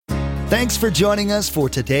Thanks for joining us for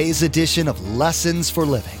today's edition of Lessons for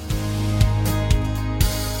Living.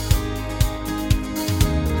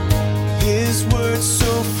 His word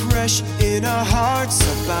so fresh in our hearts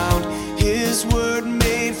abound. His word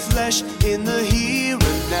made flesh in the here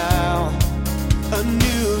and now. A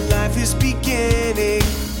new life is beginning.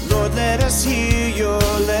 Lord, let us hear your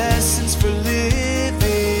lessons for living.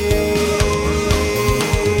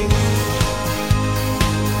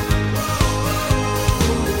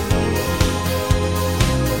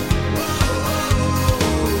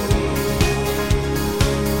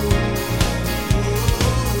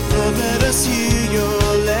 Lord, let us hear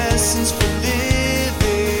your lessons for living.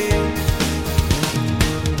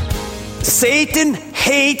 Satan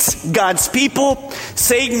hates God's people.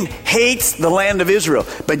 Satan hates the land of Israel.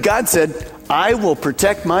 But God said, I will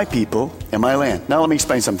protect my people and my land. Now let me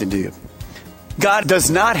explain something to you. God does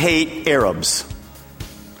not hate Arabs.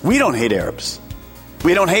 We don't hate Arabs.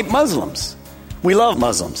 We don't hate Muslims. We love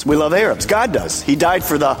Muslims. We love Arabs. God does. He died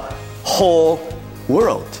for the whole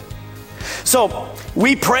world. So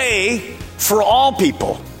we pray for all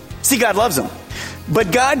people. See, God loves them.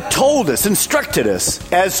 But God told us, instructed us,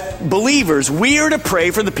 as believers, we are to pray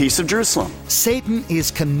for the peace of Jerusalem. Satan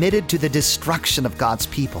is committed to the destruction of God's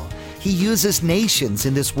people. He uses nations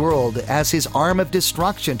in this world as his arm of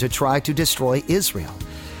destruction to try to destroy Israel.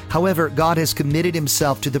 However, God has committed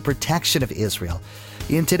himself to the protection of Israel.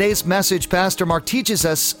 In today's message, Pastor Mark teaches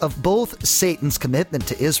us of both Satan's commitment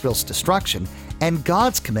to Israel's destruction and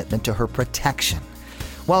God's commitment to her protection.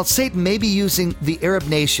 While Satan may be using the Arab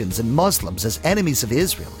nations and Muslims as enemies of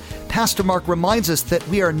Israel, Pastor Mark reminds us that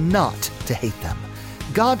we are not to hate them.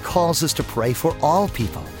 God calls us to pray for all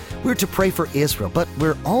people. We're to pray for Israel, but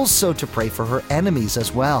we're also to pray for her enemies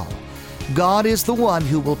as well. God is the one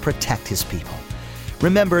who will protect his people.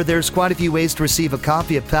 Remember, there's quite a few ways to receive a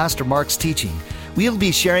copy of Pastor Mark's teaching. We'll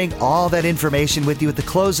be sharing all that information with you at the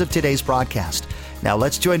close of today's broadcast. Now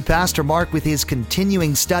let's join Pastor Mark with his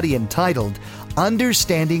continuing study entitled,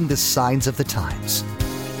 Understanding the Signs of the Times.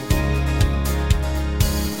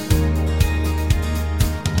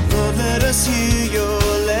 Lord, let us hear your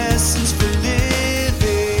lessons for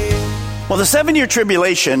living. Well, the 7-year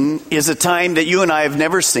tribulation is a time that you and I have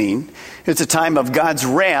never seen. It's a time of God's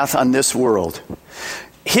wrath on this world.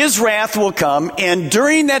 His wrath will come, and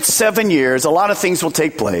during that 7 years, a lot of things will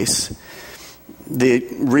take place. The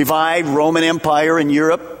revived Roman Empire in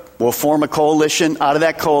Europe will form a coalition. Out of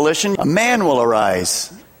that coalition, a man will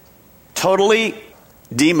arise, totally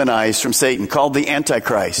demonized from Satan, called the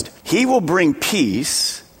Antichrist. He will bring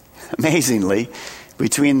peace, amazingly,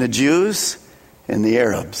 between the Jews and the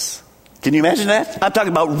Arabs. Can you imagine that? I'm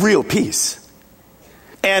talking about real peace.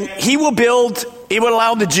 And he will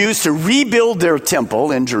allow the Jews to rebuild their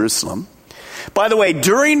temple in Jerusalem. By the way,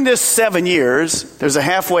 during this 7 years, there's a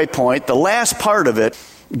halfway point. The last part of it,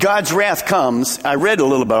 God's wrath comes. I read a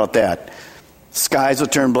little about that. Skies will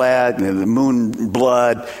turn black, and the moon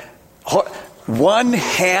blood.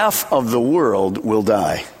 1/2 of the world will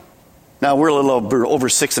die. Now, we're a little over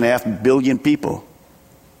 6.5 billion people.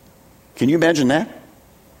 Can you imagine that?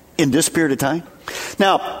 In this period of time?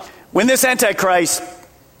 Now, when this Antichrist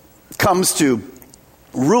comes to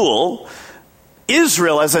rule,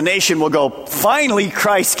 Israel as a nation will go, finally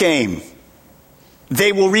Christ came.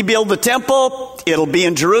 They will rebuild the temple. It'll be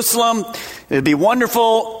in Jerusalem. It'll be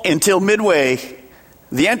wonderful until midway.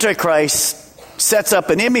 The Antichrist sets up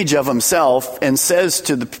an image of himself and says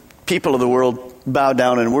to the people of the world, bow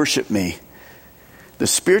down and worship me. The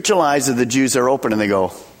spiritual eyes of the Jews are open and they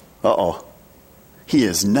go, uh-oh, he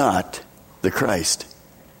is not the Christ.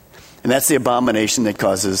 And that's the abomination that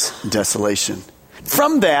causes desolation.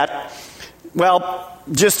 From that,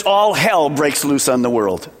 just all hell breaks loose on the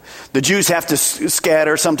world. The Jews have to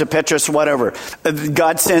scatter, some to Petrus, whatever.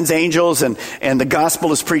 God sends angels and the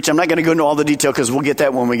gospel is preached. I'm not going to go into all the detail because we'll get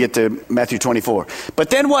that when we get to Matthew 24. But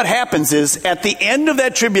then what happens is at the end of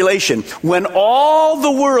that tribulation, when all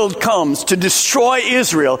the world comes to destroy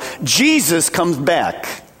Israel, Jesus comes back.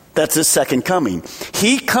 That's his second coming.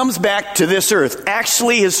 He comes back to this earth.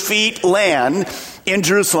 Actually, his feet land in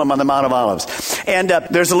Jerusalem on the Mount of Olives. And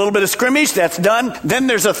there's a little bit of scrimmage that's done. Then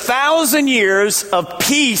there's 1,000 years of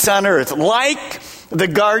peace on earth, like the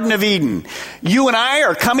Garden of Eden. You and I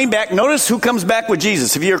are coming back. Notice who comes back with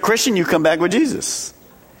Jesus. If you're a Christian, you come back with Jesus.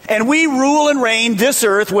 and we rule and reign this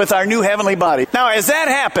earth with our new heavenly body. Now, as that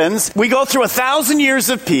happens, we go through 1,000 years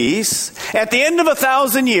of peace. At the end of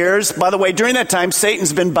 1,000 years, by the way, during that time,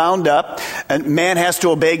 Satan's been bound up, and man has to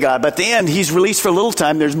obey God. But at the end, he's released for a little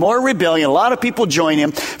time. There's more rebellion. A lot of people join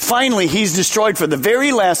him. Finally, he's destroyed for the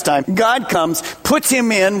very last time. God comes, puts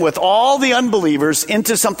him in with all the unbelievers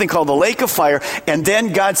into something called the lake of fire, and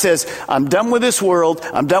then God says, I'm done with this world.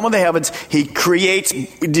 I'm done with the heavens. He creates,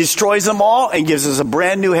 destroys them all, and gives us a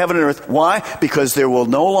brand new heaven and earth. Why? Because there will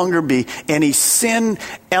no longer be any sin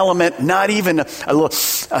element, not even a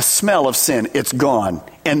smell of sin. It's gone.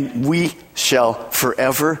 And we shall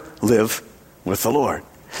forever live with the Lord.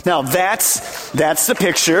 Now that's the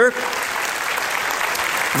picture.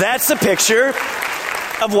 That's the picture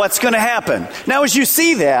of what's going to happen. Now, as you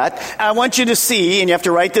see that, I want you to see, and you have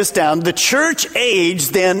to write this down, the church age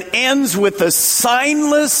then ends with the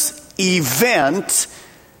signless event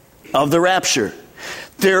of the rapture.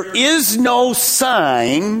 There is no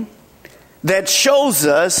sign that shows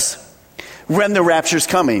us when the rapture's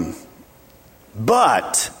coming.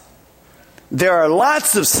 But there are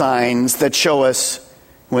lots of signs that show us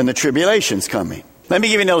when the tribulation's coming. Let me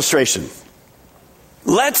give you an illustration.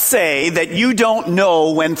 Let's say that you don't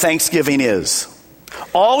know when Thanksgiving is.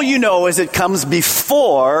 All you know is it comes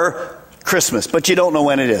before Christmas, but you don't know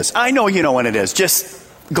when it is. I know you know when it is. Just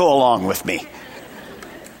go along with me.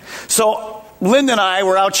 So Linda and I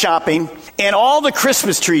were out shopping, and all the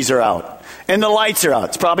Christmas trees are out, and the lights are out.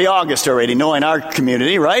 It's probably August already, knowing our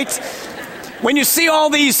community, right? When you see all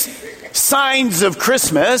these signs of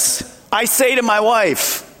Christmas, I say to my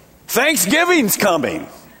wife, Thanksgiving's coming.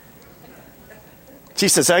 She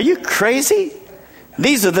says, are you crazy?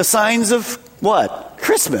 These are the signs of what?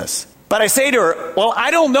 Christmas. But I say to her, well,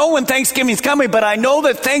 I don't know when Thanksgiving's coming, but I know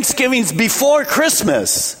that Thanksgiving's before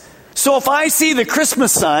Christmas. So if I see the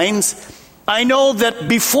Christmas signs, I know that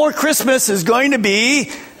before Christmas is going to be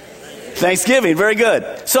Thanksgiving. Very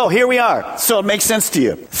good. So here we are. So it makes sense to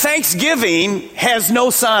you. Thanksgiving has no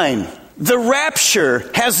sign. The rapture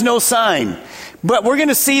has no sign. But we're going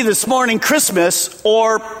to see this morning Christmas,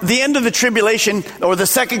 or the end of the tribulation, or the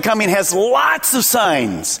second coming, has lots of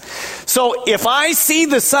signs. So if I see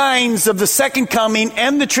the signs of the second coming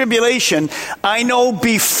and the tribulation, I know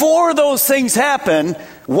before those things happen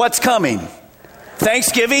what's coming.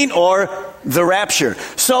 Thanksgiving or the rapture.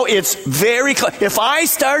 So it's very clear. If I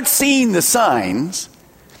start seeing the signs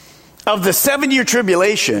of the 7-year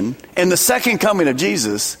tribulation and the second coming of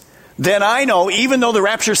Jesus, then I know, even though the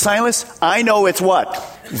rapture is signless, I know it's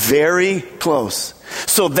what? Very close.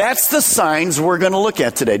 So that's the signs we're going to look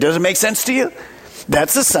at today. Does it make sense to you?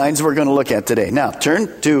 That's the signs we're going to look at today. Now,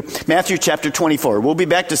 turn to Matthew chapter 24. We'll be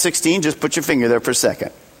back to 16. Just put your finger there for a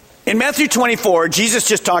second. In Matthew 24, Jesus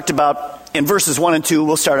just talked about, in verses 1 and 2,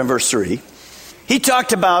 we'll start in verse 3. He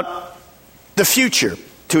talked about the future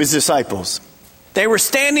to his disciples. They were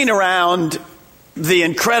standing around the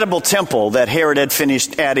incredible temple that Herod had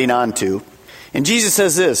finished adding on to. And Jesus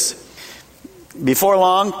says this, before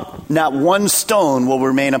long, not one stone will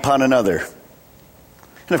remain upon another.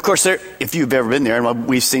 And of course, if you've ever been there, and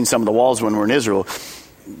we've seen some of the walls when we're in Israel,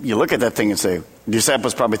 you look at that thing and say, the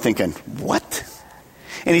disciples probably thinking, what?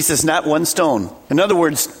 And he says, not one stone. In other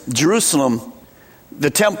words, Jerusalem, the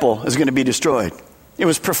temple, is going to be destroyed. It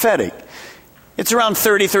was prophetic. It's around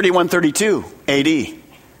 31, 32 AD.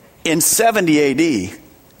 In 70 AD,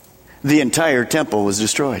 the entire temple was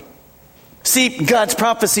destroyed. See, God's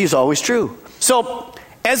prophecy is always true. So,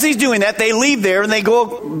 as he's doing that, they leave there and they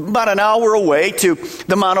go about an hour away to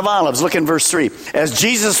the Mount of Olives. Look in verse 3. As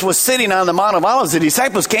Jesus was sitting on the Mount of Olives, the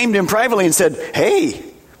disciples came to him privately and said,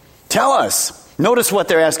 hey, tell us. Notice what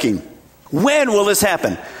they're asking. When will this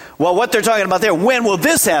happen? Well, what they're talking about there, when will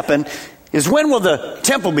this happen, is when will the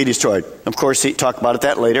temple be destroyed? Of course, he talked about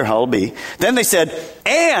that later, how it'll be. Then they said,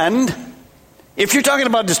 and if you're talking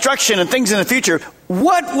about destruction and things in the future,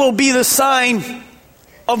 what will be the sign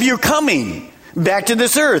of your coming back to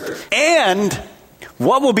this earth? And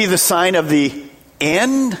what will be the sign of the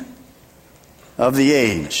end of the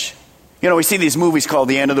age? You know, we see these movies called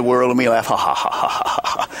The End of the World, and we laugh, ha, ha, ha, ha, ha,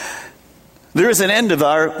 ha. There is an end of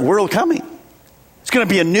our world coming. It's going to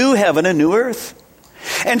be a new heaven, a new earth.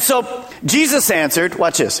 And so Jesus answered,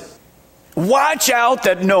 watch this, watch out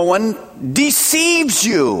that no one deceives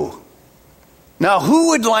you. Now, who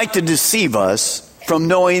would like to deceive us from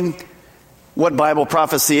knowing what Bible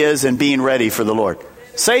prophecy is and being ready for the Lord?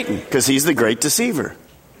 Satan, because he's the great deceiver.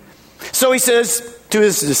 So he says to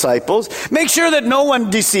his disciples, make sure that no one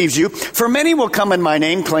deceives you, for many will come in my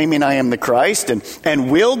name claiming I am the Christ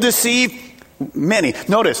and will deceive many.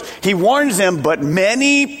 Notice, he warns them, but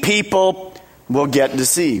many people will get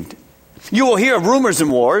deceived. You will hear of rumors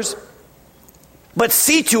and wars, but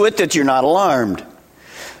see to it that you're not alarmed.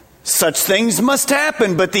 Such things must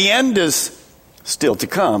happen, but the end is still to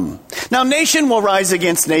come. Now nation will rise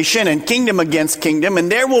against nation and kingdom against kingdom,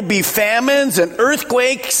 and there will be famines and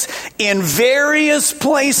earthquakes in various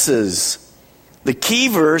places. The key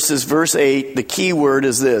verse is verse 8. The key word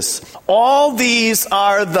is this: all these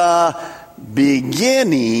are the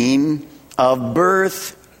beginning of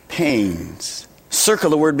birth pains. Circle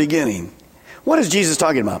the word beginning. What is Jesus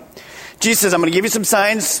talking about? Jesus says, I'm going to give you some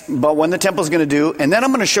signs about when the temple is going to do, and then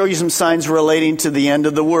I'm going to show you some signs relating to the end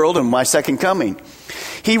of the world and my second coming.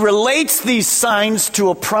 He relates these signs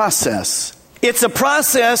to a process. It's a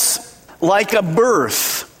process like a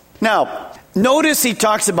birth. Now, notice he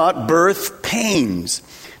talks about birth pains.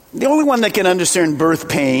 The only one that can understand birth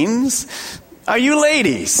pains are you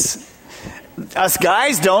ladies. Us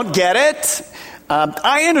guys don't get it.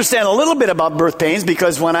 I understand a little bit about birth pains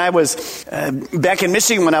because when I was back in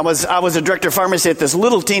Michigan, when I was a director of pharmacy at this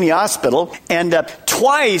little teeny hospital, and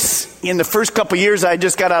twice in the first couple years I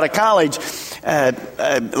just got out of college,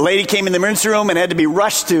 a lady came in the emergency room and had to be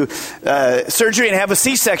rushed to surgery and have a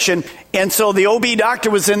C-section. And so the OB doctor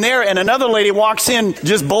was in there, and another lady walks in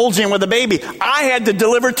just bulging with a baby. I had to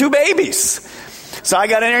deliver 2 babies. So I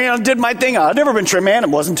got in there and did my thing. I'd never been trim man. It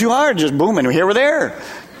wasn't too hard. Just booming here or there.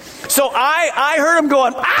 So I heard him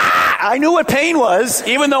going, ah! I knew what pain was,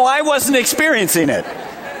 even though I wasn't experiencing it.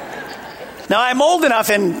 Now, I'm old enough,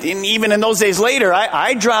 and even in those days later,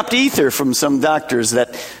 I dropped ether from some doctors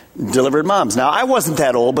that delivered moms. Now, I wasn't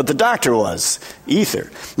that old, but the doctor was.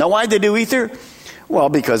 Ether. Now, why'd they do ether? Well,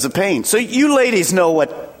 because of pain. So you ladies know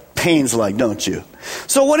what pain's like, don't you?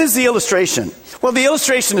 So what is the illustration? Well, the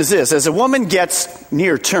illustration is this. As a woman gets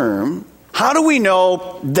near term, how do we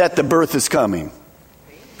know that the birth is coming?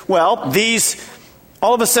 Well,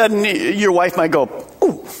 all of a sudden, your wife might go,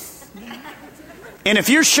 ooh. And if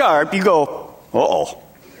you're sharp, you go, uh-oh.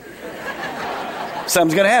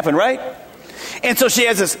 Something's going to happen, right? And so she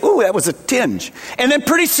has this, ooh, that was a tinge. And then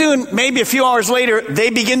pretty soon, maybe a few hours later, they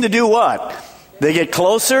begin to do what? They get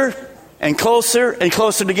closer and closer and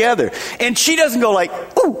closer together. And she doesn't go like,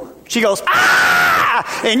 ooh. She goes,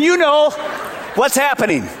 ah! And you know what's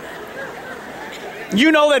happening.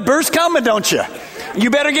 You know that birth's coming, don't you? You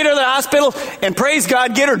better get her to the hospital and praise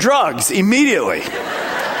God, get her drugs immediately.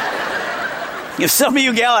 If some of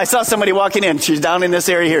you gal, I saw somebody walking in, she's down in this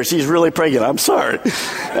area here, she's really pregnant. I'm sorry.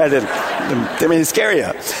 I didn't mean to scare you.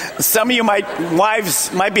 Some of you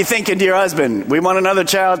wives might be thinking to your husband, we want another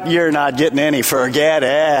child, you're not getting any, forget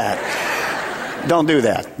it. Don't do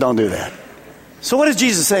that. Don't do that. So what is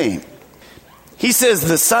Jesus saying? He says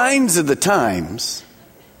the signs of the times.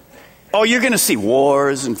 Oh, you're going to see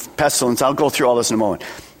wars and pestilence. I'll go through all this in a moment.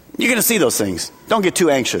 You're going to see those things. Don't get too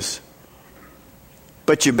anxious.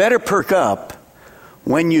 But you better perk up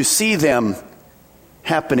when you see them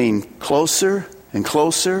happening closer and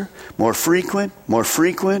closer, more frequent.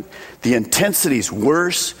 The intensity's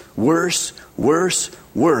worse,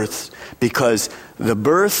 because the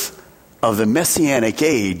birth of the Messianic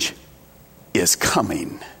age is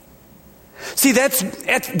coming. See,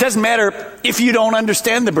 that doesn't matter if you don't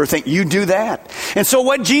understand the birth thing. You do that. And so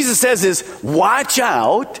what Jesus says is, watch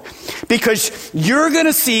out, because you're going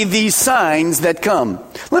to see these signs that come.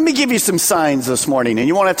 Let me give you some signs this morning, and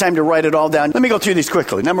you won't have time to write it all down. Let me go through these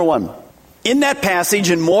quickly. Number 1, in that passage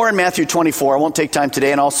and more in Matthew 24, I won't take time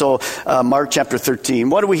today, and also Mark chapter 13,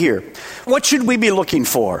 what do we hear? What should we be looking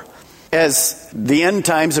for as the end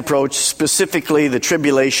times approach, specifically the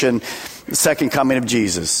tribulation, the second coming of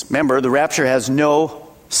Jesus? Remember, the rapture has no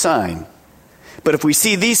sign. But if we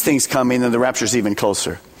see these things coming, then the rapture is even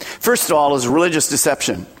closer. First of all is religious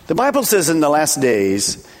deception. The Bible says in the last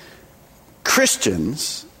days,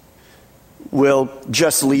 Christians will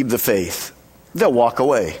just leave the faith. They'll walk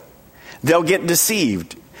away. They'll get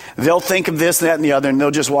deceived. They'll think of this, that, and the other, and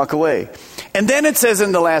they'll just walk away. And then it says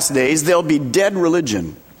in the last days, there'll be dead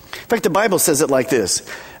religion. In fact, the Bible says it like this.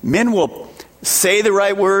 Men will say the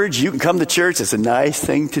right words. You can come to church. It's a nice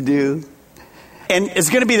thing to do. And it's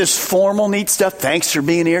going to be this formal, neat stuff. Thanks for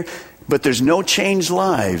being here. But there's no changed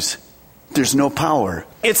lives. There's no power.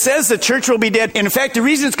 It says the church will be dead. And in fact, the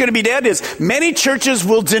reason it's going to be dead is many churches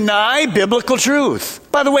will deny biblical truth.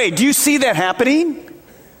 By the way, do you see that happening?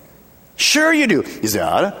 Sure you do. You say,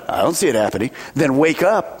 I don't see it happening. Then wake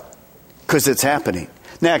up, because it's happening.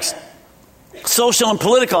 Next. Social and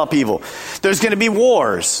political upheaval. There's going to be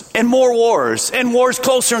wars and more wars and wars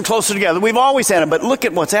closer and closer together. We've always had them, but look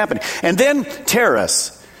at what's happening. And then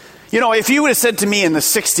terrorists. You know, if you would have said to me in the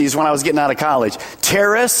 60s when I was getting out of college,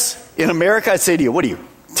 terrorists in America, I'd say to you, what are you,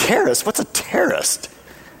 terrorists? What's a terrorist?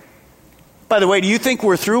 By the way, do you think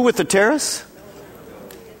we're through with the terrorists?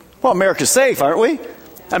 Well, America's safe, aren't we?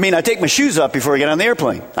 I mean, I take my shoes off before I get on the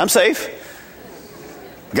airplane. I'm safe.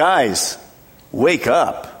 Guys, wake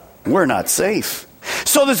up. We're not safe.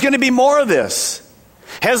 So there's going to be more of this.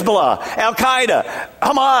 Hezbollah, Al-Qaeda,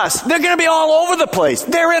 Hamas, they're going to be all over the place.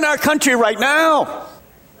 They're in our country right now.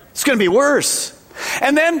 It's going to be worse.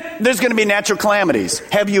 And then there's going to be natural calamities.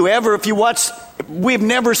 Have you ever, if you watch, we've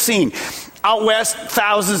never seen. Out west,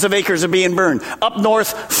 thousands of acres are being burned. Up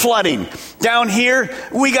north, flooding. Down here,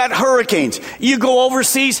 we got hurricanes. You go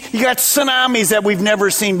overseas, you got tsunamis that we've never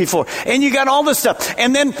seen before. And you got all this stuff.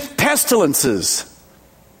 And then pestilences.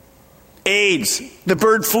 AIDS, the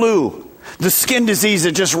bird flu, the skin disease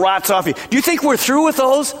that just rots off you. Do you think we're through with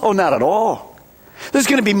those? Oh, not at all. There's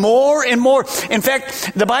going to be more and more. In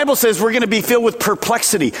fact, the Bible says we're going to be filled with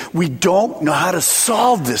perplexity. We don't know how to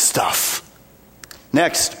solve this stuff.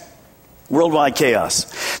 Next. Worldwide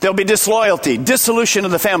chaos. There'll be disloyalty, dissolution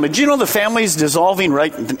of the family. Do you know the family is dissolving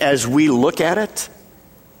right as we look at it?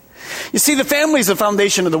 You see, the family is the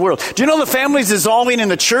foundation of the world. Do you know the family is dissolving in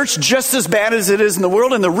the church just as bad as it is in the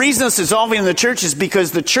world? And the reason it's dissolving in the church is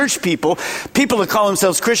because the church people that call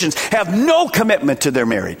themselves Christians, have no commitment to their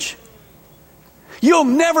marriage. You'll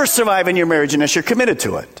never survive in your marriage unless you're committed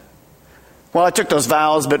to it. Well, I took those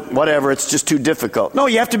vows, but whatever, it's just too difficult. No,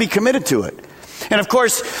 you have to be committed to it. And of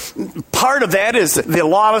course, part of that is the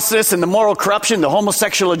lawlessness and the moral corruption, the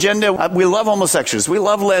homosexual agenda. We love homosexuals. We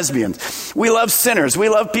love lesbians. We love sinners. We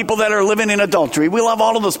love people that are living in adultery. We love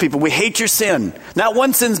all of those people. We hate your sin. Not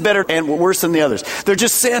one sin's better and worse than the others. They're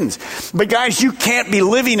just sins. But guys, you can't be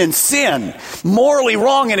living in sin, morally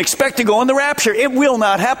wrong, and expect to go in the rapture. It will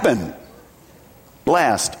not happen.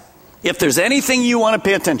 Last, if there's anything you want to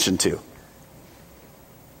pay attention to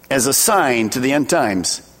as a sign to the end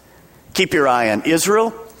times, keep your eye on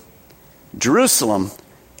Israel, Jerusalem,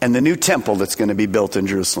 and the new temple that's going to be built in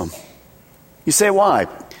Jerusalem. You say, why?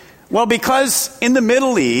 Well, because in the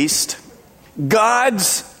Middle East,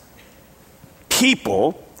 God's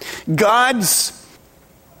people, God's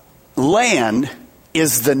land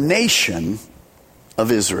is the nation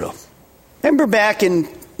of Israel. Remember back in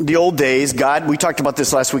the old days, God, we talked about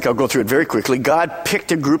this last week, I'll go through it very quickly. God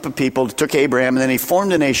picked a group of people, took Abraham, and then he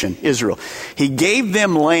formed a nation, Israel. He gave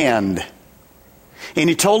them land, and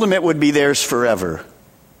he told them it would be theirs forever.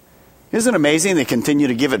 Isn't it amazing they continue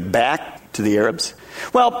to give it back to the Arabs?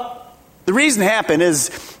 Well, the reason it happened is,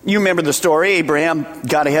 you remember the story, Abraham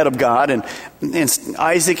got ahead of God, and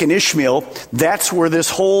Isaac and Ishmael, that's where this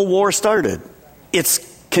whole war started. It's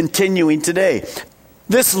continuing today.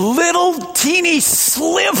 This little teeny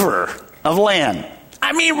sliver of land,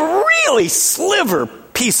 I mean really sliver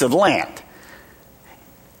piece of land.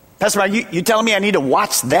 Pastor Mark, you telling me I need to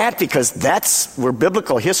watch that because that's where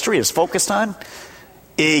biblical history is focused on?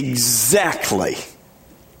 Exactly.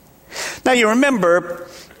 Now you remember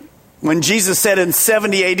when Jesus said in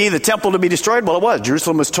 70 AD the temple to be destroyed? Well, it was.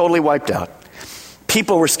 Jerusalem was totally wiped out.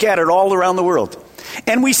 People were scattered all around the world.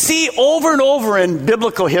 And we see over and over in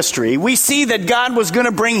biblical history, we see that God was going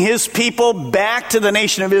to bring his people back to the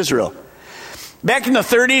nation of Israel. Back in the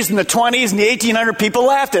 30s and the 20s and the 1800 people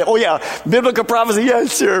laughed at it. Oh yeah, biblical prophecy, yeah,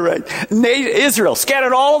 sure, right. Israel,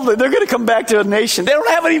 scattered all of them, they're going to come back to a nation. They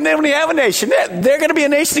don't even have a nation. They're going to be a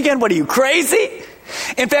nation again. What are you, crazy?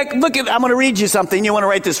 In fact, look at, I'm going to read you something. You want to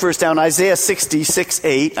write this verse down, Isaiah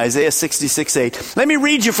 66:8. Isaiah 66:8. Let me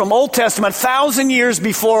read you from Old Testament, 1,000 years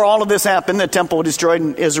before all of this happened, the temple was destroyed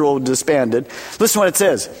and Israel was disbanded. Listen to what it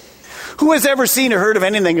says. Who has ever seen or heard of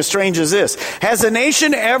anything as strange as this? Has a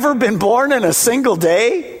nation ever been born in a single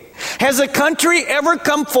day? Has a country ever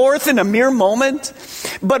come forth in a mere moment?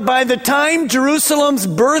 But by the time Jerusalem's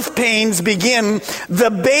birth pains begin,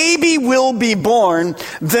 the baby will be born,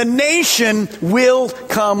 the nation will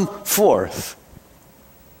come forth.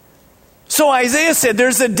 So Isaiah said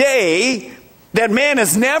there's a day that man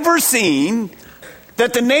has never seen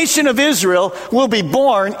that the nation of Israel will be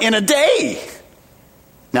born in a day.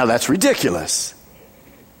 Now that's ridiculous,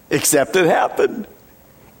 except it happened.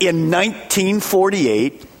 In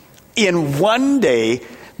 1948, in one day,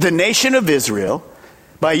 the nation of Israel,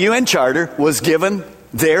 by UN charter, was given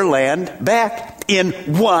their land back in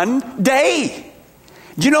one day.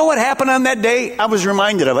 Do you know what happened on that day? I was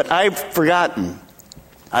reminded of it. I've forgotten.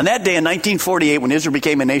 On that day in 1948, when Israel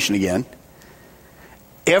became a nation again,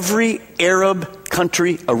 every Arab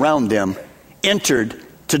country around them entered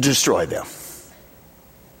to destroy them.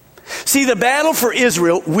 See, the battle for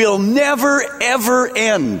Israel will never, ever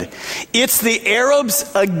end. It's the Arabs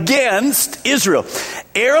against Israel.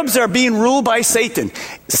 Arabs are being ruled by Satan.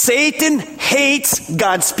 Satan hates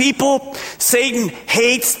God's people. Satan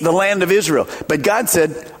hates the land of Israel. But God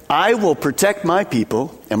said, I will protect my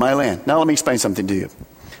people and my land. Now let me explain something to you.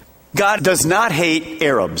 God does not hate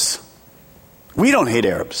Arabs. We don't hate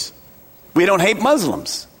Arabs. We don't hate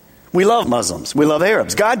Muslims. We love Muslims. We love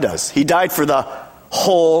Arabs. God does. He died for the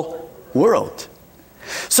whole world.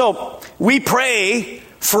 So we pray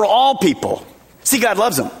for all people. See, God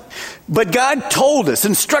loves them. But God told us,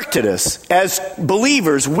 instructed us, as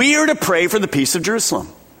believers, we are to pray for the peace of Jerusalem.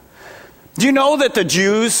 Do you know that the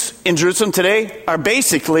Jews in Jerusalem today are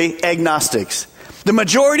basically agnostics? The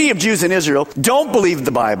majority of Jews in Israel don't believe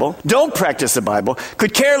the Bible, don't practice the Bible,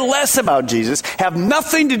 could care less about Jesus, have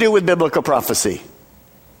nothing to do with biblical prophecy.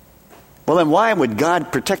 Well, then why would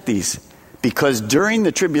God protect these? Because during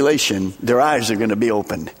the tribulation, their eyes are going to be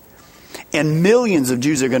opened. And millions of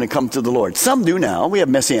Jews are going to come to the Lord. Some do now. We have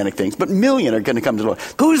messianic things. But millions are going to come to the Lord.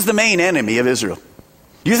 Who's the main enemy of Israel?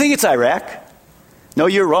 Do you think it's Iraq? No,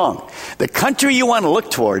 you're wrong. The country you want to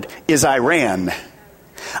look toward is Iran.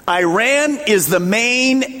 Iran is the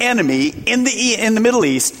main enemy in the Middle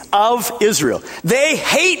East of Israel. They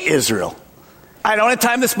hate Israel. I don't have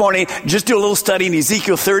time this morning. Just do a little study in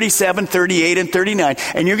Ezekiel 37, 38, and 39.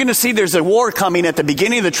 And you're going to see there's a war coming at the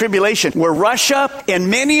beginning of the tribulation where Russia and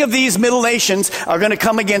many of these middle nations are going to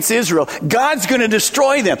come against Israel. God's going to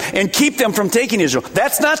destroy them and keep them from taking Israel.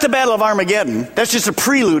 That's not the Battle of Armageddon. That's just a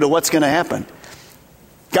prelude of what's going to happen.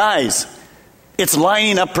 Guys, it's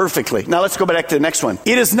lining up perfectly. Now let's go back to the next one.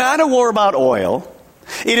 It is not a war about oil.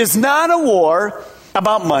 It is not a war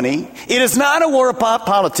about money. It is not a war about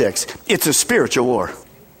politics. It's a spiritual war.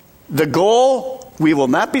 The goal, we will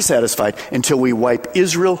not be satisfied until we wipe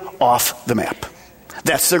Israel off the map.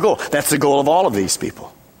 That's their goal. That's the goal of all of these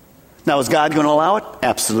people. Now, is God going to allow it?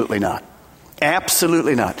 Absolutely not.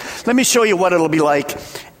 Absolutely not. Let me show you what it'll be like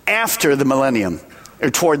after the millennium, or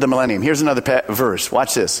toward the millennium. Here's another verse.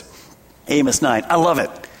 Watch this. Amos 9. I love it.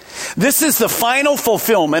 This is the final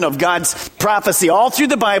fulfillment of God's prophecy. All through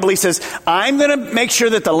the Bible, he says, I'm going to make sure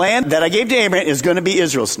that the land that I gave to Abraham is going to be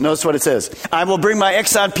Israel's. Notice what it says. I will bring my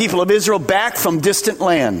exiled people of Israel back from distant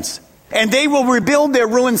lands, and they will rebuild their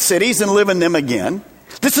ruined cities and live in them again.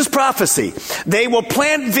 This is prophecy. They will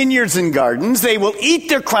plant vineyards and gardens. They will eat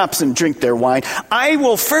their crops and drink their wine. I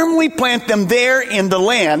will firmly plant them there in the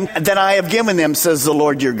land that I have given them, says the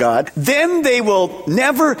Lord your God. Then they will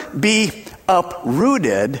never be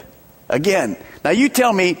uprooted again. Now you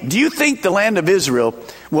tell me, do you think the land of Israel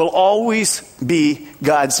will always be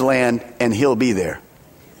God's land and he'll be there?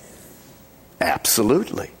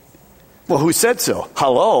 Absolutely. Well, who said so?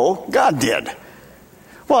 Hello? God did.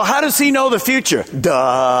 Well, how does he know the future?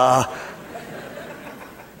 Duh.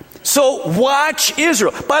 So watch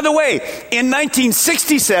Israel. By the way, in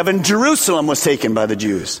 1967, Jerusalem was taken by the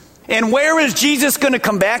Jews. And where is Jesus going to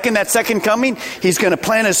come back in that second coming? He's going to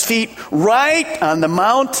plant his feet right on the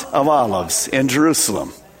Mount of Olives in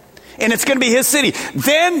Jerusalem. And it's going to be his city.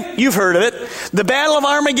 Then, you've heard of it, the Battle of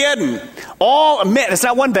Armageddon. It's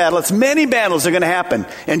not one battle, it's many battles are going to happen.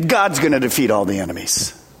 And God's going to defeat all the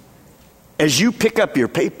enemies. As you pick up your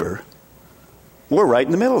paper, we're right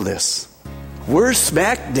in the middle of this. We're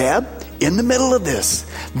smack dab in the middle of this.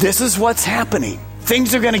 This is what's happening.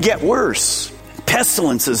 Things are going to get worse.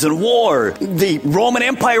 Pestilences and war. The Roman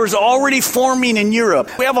Empire is already forming in Europe.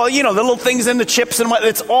 We have all, the little things in the chips and what.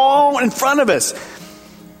 It's all in front of us.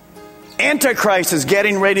 Antichrist is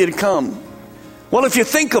getting ready to come. Well, if you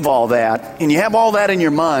think of all that and you have all that in your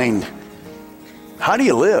mind, how do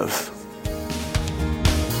you live?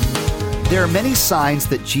 There are many signs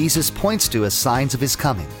that Jesus points to as signs of his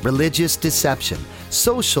coming: religious deception,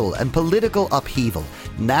 social and political upheaval,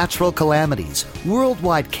 natural calamities,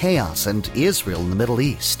 worldwide chaos, and Israel in the Middle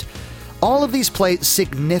East. All of these play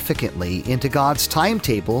significantly into God's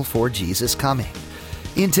timetable for Jesus' coming.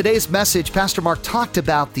 In today's message, Pastor Mark talked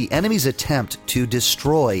about the enemy's attempt to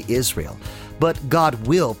destroy Israel, but God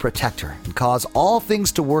will protect her and cause all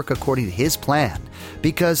things to work according to his plan,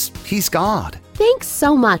 because he's God. Thanks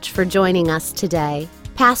so much for joining us today.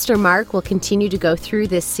 Pastor Mark will continue to go through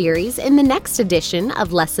this series in the next edition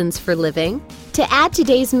of Lessons for Living. To add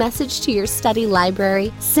today's message to your study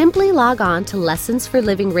library, simply log on to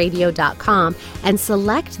lessonsforlivingradio.com and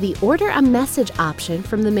select the Order a Message option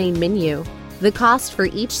from the main menu. The cost for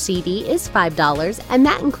each CD is $5, and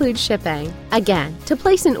that includes shipping. Again, to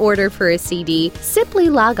place an order for a CD,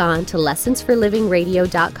 simply log on to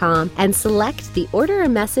lessonsforlivingradio.com and select the Order a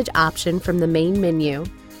Message option from the main menu.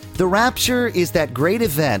 The rapture is that great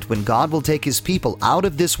event when God will take his people out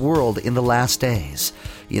of this world in the last days.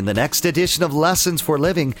 In the next edition of Lessons for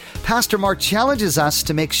Living, Pastor Mark challenges us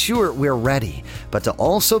to make sure we're ready, but to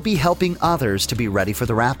also be helping others to be ready for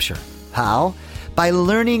the rapture. How? By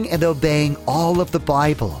learning and obeying all of the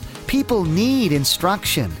Bible, People need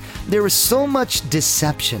instruction. There is so much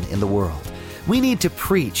deception in the world. We need to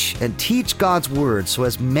preach and teach God's Word so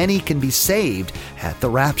as many can be saved at the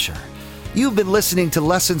rapture. You've been listening to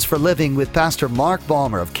Lessons for Living with Pastor Mark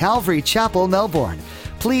Balmer of Calvary Chapel, Melbourne.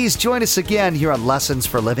 Please join us again here on Lessons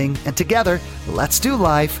for Living, and together, let's do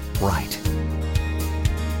life right.